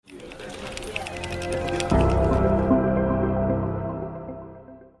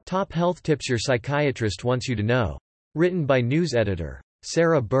Top health tips your psychiatrist wants you to know. Written by news editor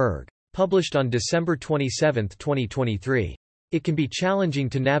Sarah Berg. Published on December 27, 2023. It can be challenging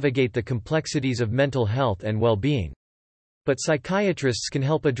to navigate the complexities of mental health and well-being. But psychiatrists can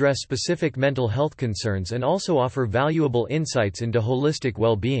help address specific mental health concerns and also offer valuable insights into holistic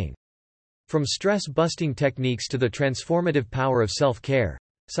well-being. From stress-busting techniques to the transformative power of self-care,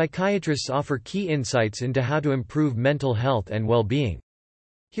 psychiatrists offer key insights into how to improve mental health and well-being.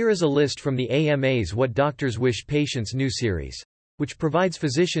 Here is a list from the AMA's What Doctors Wish Patients Knew series, which provides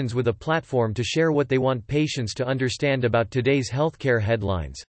physicians with a platform to share what they want patients to understand about today's healthcare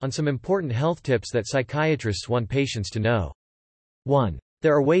headlines, on some important health tips that psychiatrists want patients to know. 1.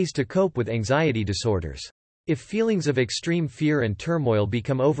 There are ways to cope with anxiety disorders. If feelings of extreme fear and turmoil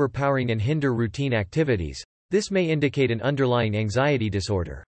become overpowering and hinder routine activities, this may indicate an underlying anxiety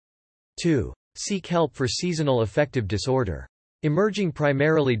disorder. 2. Seek help for seasonal affective disorder. Emerging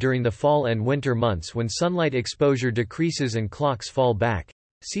primarily during the fall and winter months when sunlight exposure decreases and clocks fall back,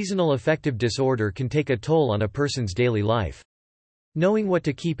 seasonal affective disorder can take a toll on a person's daily life. Knowing what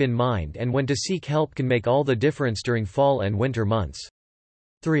to keep in mind and when to seek help can make all the difference during fall and winter months.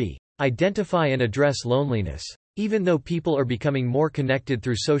 3. Identify and address loneliness. Even though people are becoming more connected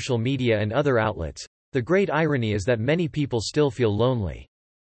through social media and other outlets, the great irony is that many people still feel lonely.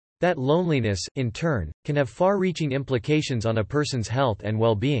 That loneliness, in turn, can have far-reaching implications on a person's health and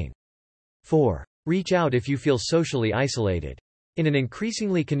well-being. 4. Reach out if you feel socially isolated. In an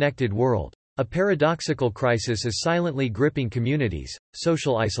increasingly connected world, a paradoxical crisis is silently gripping communities: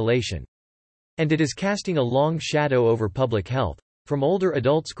 social isolation. And it is casting a long shadow over public health, from older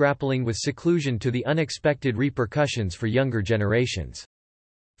adults grappling with seclusion to the unexpected repercussions for younger generations.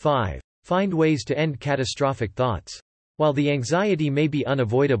 5. Find ways to end catastrophic thoughts. While the anxiety may be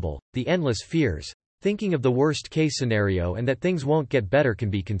unavoidable, the endless fears, thinking of the worst-case scenario and that things won't get better can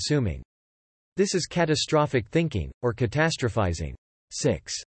be consuming. This is catastrophic thinking, or catastrophizing.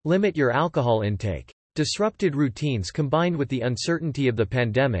 6. Limit your alcohol intake. Disrupted routines combined with the uncertainty of the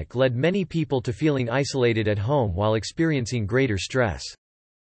pandemic led many people to feeling isolated at home while experiencing greater stress.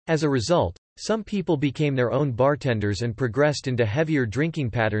 As a result, some people became their own bartenders and progressed into heavier drinking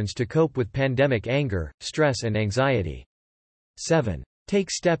patterns to cope with pandemic anger, stress and anxiety. 7. Take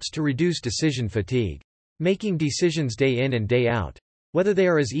steps to reduce decision fatigue. Making decisions day in and day out, whether they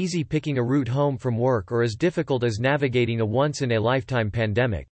are as easy picking a route home from work or as difficult as navigating a once-in-a-lifetime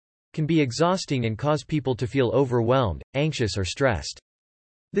pandemic, can be exhausting and cause people to feel overwhelmed, anxious or stressed.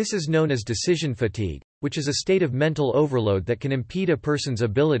 This is known as decision fatigue, which is a state of mental overload that can impede a person's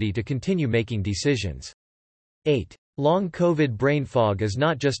ability to continue making decisions. 8. Long COVID brain fog is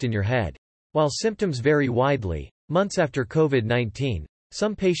not just in your head. While symptoms vary widely, months after COVID-19,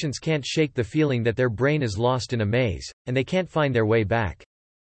 some patients can't shake the feeling that their brain is lost in a maze, and they can't find their way back.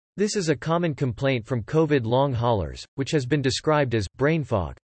 This is a common complaint from COVID long haulers, which has been described as brain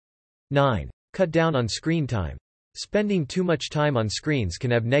fog. 9. Cut down on screen time. Spending too much time on screens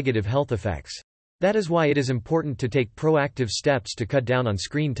can have negative health effects. That is why it is important to take proactive steps to cut down on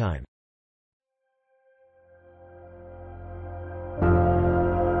screen time.